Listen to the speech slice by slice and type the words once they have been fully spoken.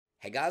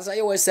Hey guys,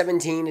 iOS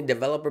 17,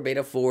 Developer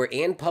Beta 4,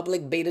 and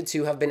Public Beta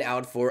 2 have been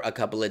out for a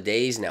couple of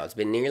days now. It's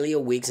been nearly a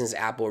week since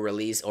Apple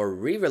released or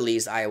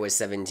re-released iOS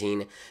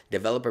 17,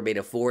 Developer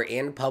Beta 4,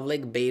 and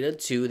Public Beta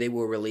 2. They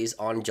were released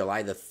on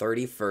July the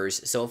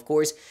 31st. So of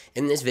course,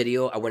 in this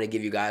video, I want to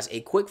give you guys a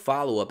quick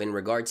follow-up in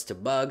regards to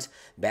bugs,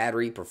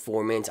 battery,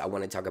 performance. I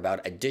want to talk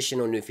about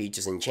additional new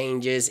features and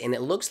changes, and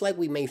it looks like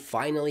we may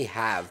finally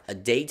have a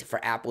date for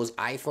Apple's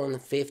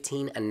iPhone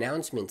 15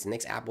 announcements.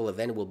 Next Apple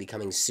event will be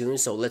coming soon,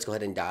 so let's go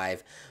ahead and dive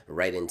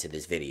right into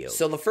this video.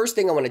 So the first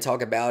thing I want to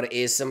talk about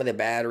is some of the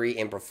battery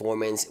and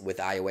performance with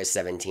iOS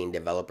 17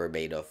 Developer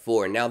Beta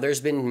 4. Now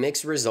there's been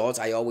mixed results.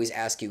 I always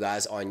ask you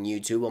guys on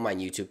YouTube, on my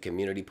YouTube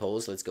community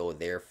polls. Let's go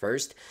there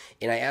first.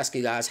 And I ask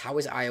you guys, how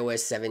is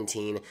iOS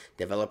 17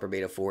 Developer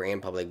Beta 4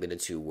 and Public Beta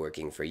 2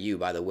 working for you?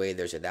 By the way,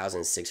 there's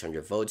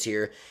 1,600 votes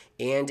here,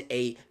 and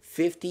a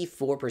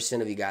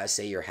 54% of you guys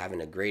say you're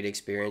having a great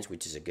experience,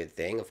 which is a good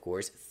thing, of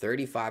course.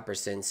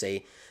 35%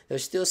 say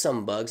there's still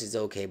some bugs, it's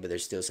okay, but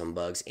there's still some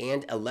bugs.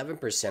 And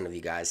 11% of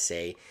you guys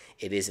say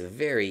it is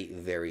very,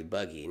 very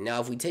buggy. Now,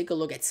 if we take a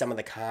look at some of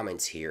the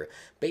comments here,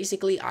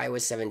 basically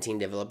iOS 17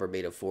 Developer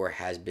Beta 4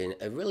 has been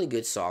a really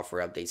good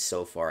software update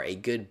so far, a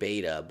good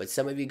beta, but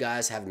some of you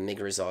guys have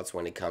mixed results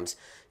when it comes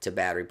to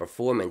battery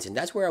performance. And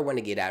that's where I want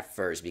to get at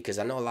first, because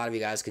I know a lot of you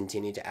guys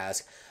continue to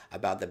ask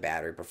about the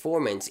battery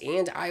performance.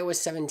 And iOS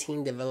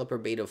 17 Developer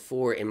Beta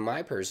 4, in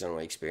my personal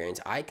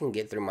experience, I can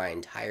get through my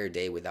entire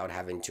day without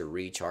having to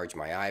recharge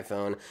my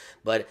iPhone,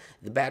 but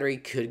the battery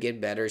could get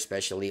better,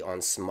 especially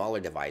on smaller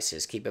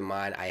devices. Keep in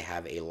mind, I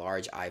have a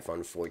large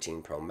iPhone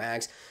 14 Pro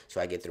Max, so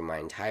I get through my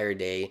entire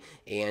day,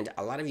 and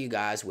a lot of you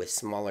guys with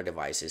smaller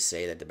devices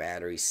say that the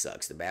battery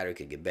sucks. The battery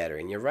could get better,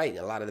 and you're right,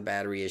 a lot of the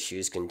battery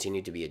issues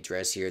continue to be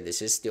addressed here.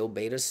 This is still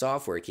beta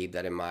software, keep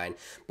that in mind,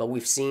 but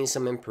we've seen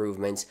some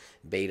improvements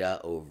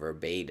beta over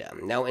beta.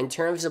 Now, in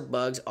terms of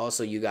bugs,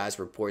 also you guys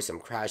report some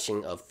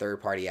crashing of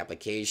third-party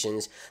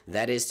applications.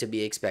 That is to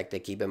be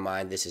expected. Keep in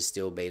mind, this is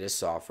still beta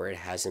software. It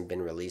hasn't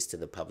been released to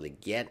the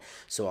public yet,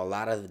 so a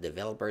lot of the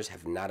developers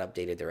have not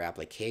updated their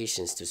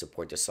applications to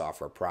support the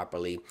software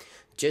properly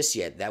just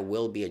yet. That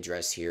will be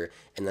addressed here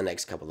in the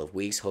next couple of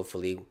weeks.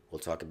 Hopefully, we'll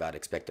talk about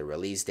expected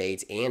release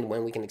dates and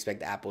when we can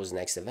expect Apple's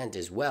next event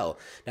as well.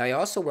 Now, I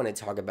also want to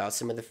talk about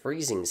some of the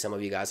freezing. Some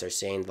of you guys are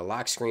saying the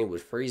lock screen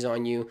would freeze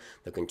on you,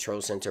 the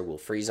control center will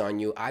freeze on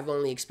you. I've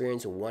only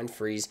experienced one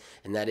freeze,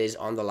 and that is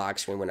on the lock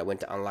screen. When I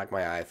went to unlock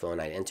my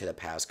iPhone, I entered the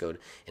passcode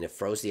and it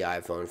froze the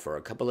iPhone for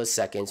a couple of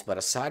seconds. But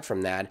aside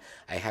from that,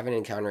 I haven't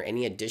encountered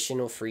any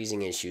additional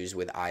freezing issues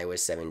with iOS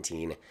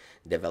 17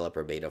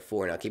 Developer Beta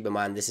 4. Now, keep in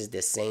mind, this is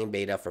the same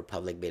beta for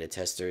public beta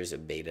testers,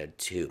 Beta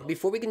 2.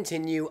 Before we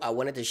continue, I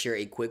wanted to share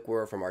a quick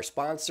word from our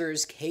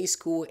sponsors,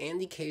 Casecool and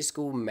the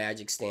Casecool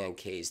MagicStand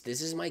case.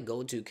 This is my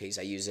go-to case.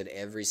 I use it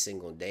every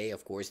single day.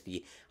 Of course,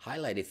 the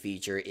highlighted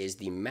feature is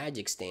the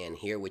MagicStand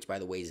here, which, by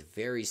the way, is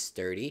very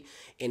sturdy,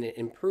 and it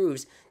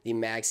improves the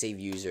MagSafe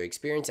user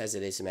experience as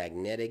it is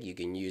magnetic. You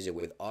can use it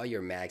with all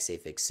your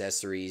MagSafe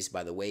accessories.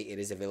 By the way, it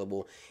is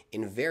available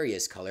in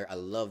various color. I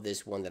love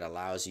this one that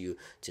allows you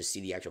to see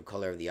the actual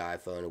color of the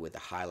iPhone with the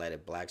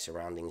highlighted black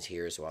surroundings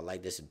here. So I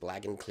like this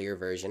black and clear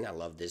version. I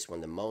love this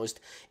one the most.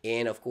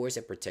 And of course,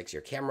 it protects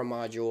your camera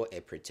module.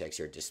 It protects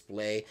your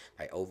display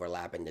by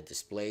overlapping the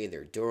display.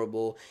 They're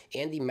durable.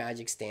 And the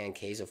MagicStand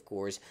case, of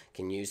course,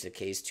 can use the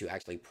case to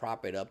actually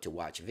prop it up to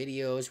watch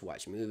videos,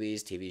 watch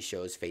movies, TV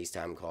shows,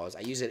 FaceTime calls. I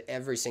use it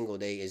every single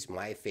day. Is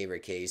my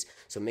favorite case.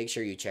 So make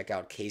sure you check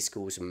out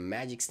Casecool's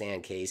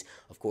MagicStand case.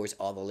 Of course,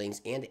 all the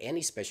links and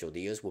any special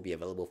deals will be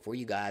available for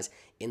you guys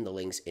in the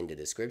links in the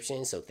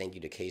description. So thank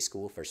you to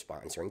Casecool for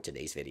sponsoring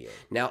today's video.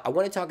 Now, I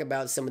want to talk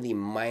about some of the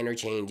minor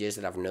changes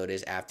that I've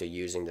noticed after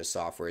using the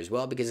software as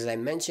well, because as I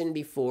mentioned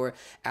before,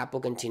 Apple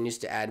continues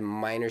to add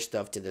minor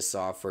stuff to the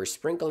software,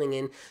 sprinkling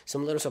in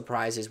some little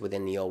surprises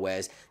within the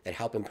OS that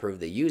help improve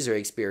the user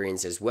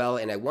experience as well.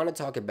 And I want to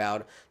talk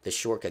about the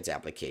Shortcuts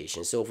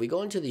application. So if we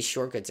go into the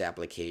Shortcuts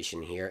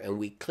application here and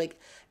we click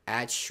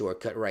Add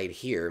Shortcut right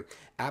here,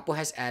 Apple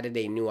has added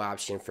a new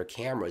option for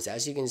cameras.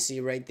 As you can see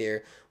right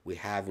there, we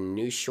have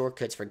new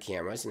shortcuts for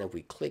cameras, and if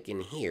we click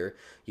in here,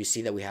 you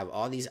see that we have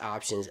all these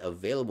options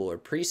available, or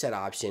preset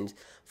options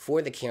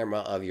for the camera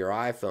of your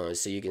iPhone.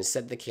 So you can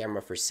set the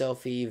camera for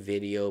selfie,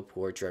 video,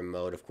 portrait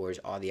mode. Of course,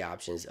 all the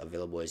options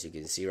available, as you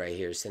can see right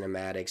here: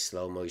 cinematic,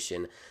 slow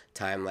motion,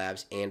 time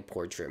lapse, and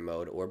portrait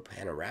mode, or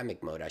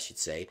panoramic mode, I should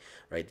say,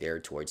 right there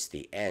towards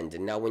the end.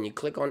 And now when you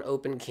click on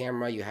open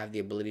camera, you have the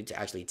ability to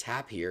actually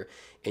tap here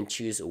and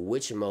choose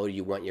which mode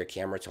you want your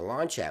camera to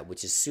launch at,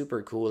 which is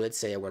super cool. Let's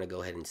say I want to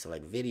go ahead and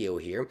select video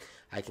here.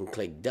 I can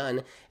click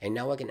done, and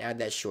now I can add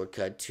that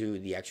shortcut to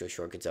the actual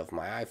shortcuts of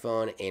my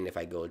iPhone. And if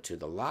I go to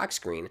the lock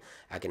screen,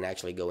 I can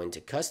actually go into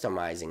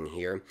customizing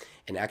here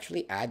and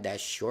actually add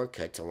that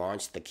shortcut to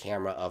launch the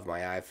camera of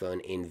my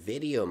iPhone in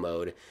video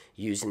mode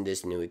using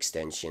this new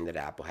extension that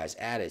Apple has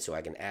added. So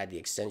I can add the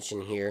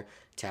extension here,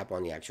 tap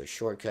on the actual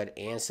shortcut,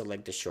 and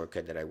select the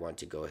shortcut that I want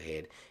to go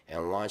ahead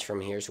and launch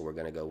from here. So we're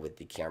going to go with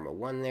the camera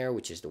one there,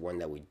 which is the one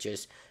that we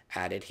just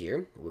add it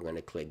here. We're going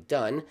to click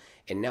done.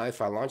 And now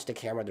if I launch the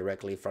camera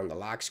directly from the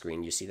lock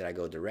screen, you see that I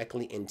go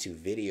directly into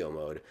video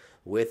mode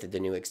with the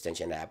new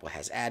extension that Apple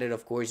has added.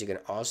 Of course, you can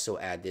also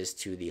add this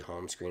to the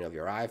home screen of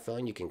your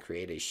iPhone. You can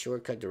create a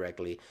shortcut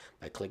directly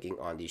by clicking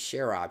on the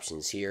share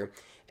options here,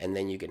 and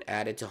then you can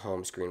add it to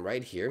home screen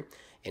right here.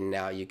 And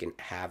now you can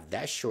have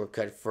that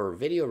shortcut for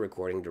video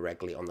recording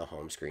directly on the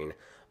home screen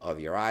of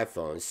your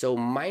iPhone. So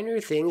minor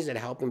things that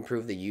help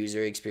improve the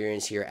user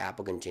experience here.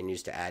 Apple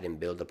continues to add and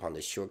build upon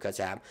the Shortcuts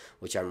app,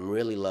 which I'm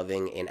really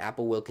loving, and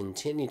Apple will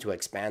continue to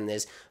expand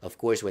this. Of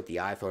course, with the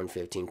iPhone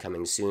 15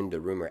 coming soon, the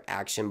rumor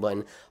action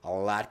button, a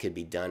lot could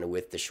be done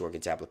with the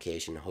Shortcuts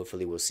application.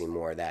 Hopefully we'll see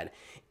more of that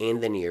in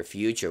the near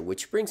future,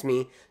 which brings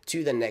me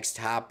to the next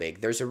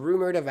topic. There's a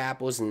rumor of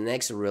Apple's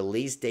next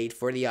release date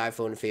for the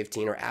iPhone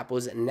 15, or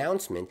Apple's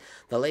announcement.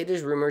 The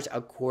latest rumors,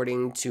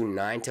 according to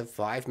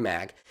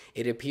 9to5Mac,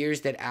 it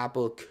appears that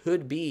Apple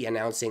could be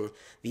announcing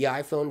the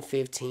iPhone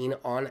 15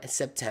 on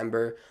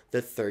September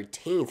the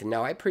 13th.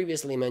 Now, I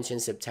previously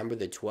mentioned September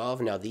the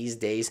 12th. Now, these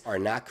days are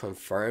not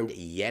confirmed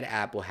yet.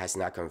 Apple has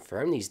not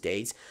confirmed these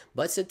dates,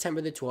 but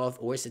September the 12th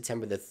or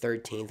September the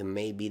 13th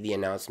may be the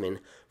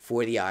announcement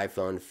for the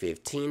iPhone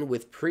 15,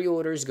 with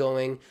pre-orders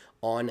going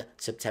on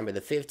September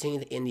the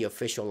 15th, in the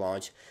official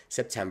launch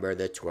September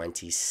the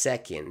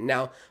 22nd.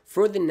 Now,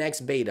 for the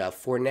next beta,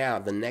 for now,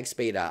 the next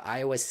beta,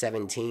 iOS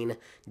 17,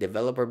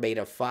 Developer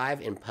Beta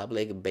 5, and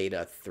Public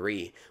Beta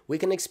 3. We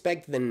can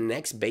expect the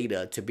next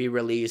beta to be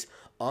released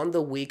on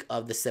the week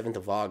of the 7th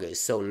of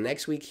August. So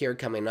next week here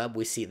coming up,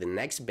 we see the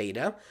next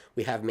beta.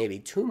 We have maybe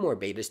 2 more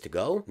betas to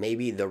go,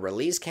 maybe the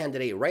release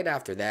candidate right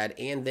after that,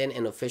 and then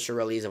an official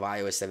release of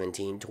iOS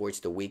 17 towards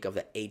the week of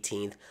the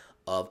 18th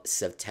of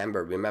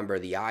September. Remember,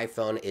 the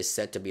iPhone is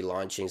set to be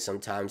launching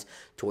sometimes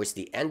towards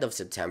the end of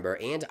September,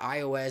 and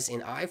iOS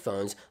and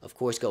iPhones, of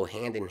course, go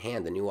hand in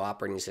hand. The new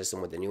operating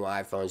system with the new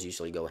iPhones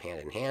usually go hand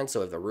in hand.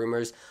 So if the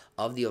rumors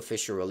of the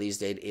official release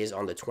date is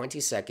on the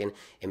 22nd,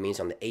 it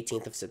means on the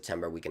 18th of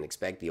September, we can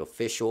expect the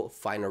official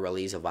final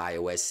release of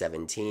iOS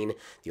 17,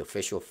 the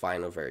official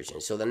final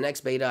version. So the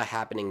next beta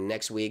happening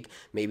next week,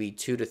 maybe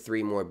 2 to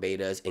 3 more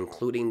betas,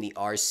 including the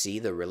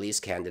RC, the release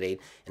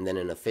candidate, and then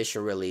an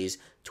official release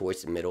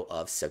towards the middle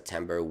of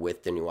September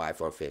with the new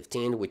iPhone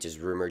 15, which is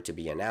rumored to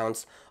be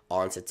announced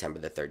on September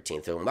the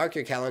 13th. So mark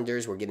your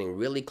calendars. We're getting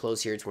really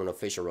close here to an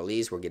official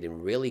release. We're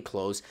getting really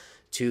close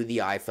to the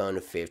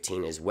iPhone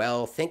 15 as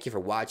well. Thank you for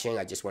watching.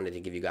 I just wanted to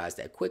give you guys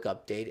that quick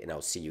update, and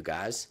I'll see you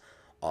guys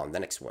on the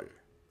next one.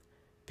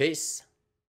 Peace.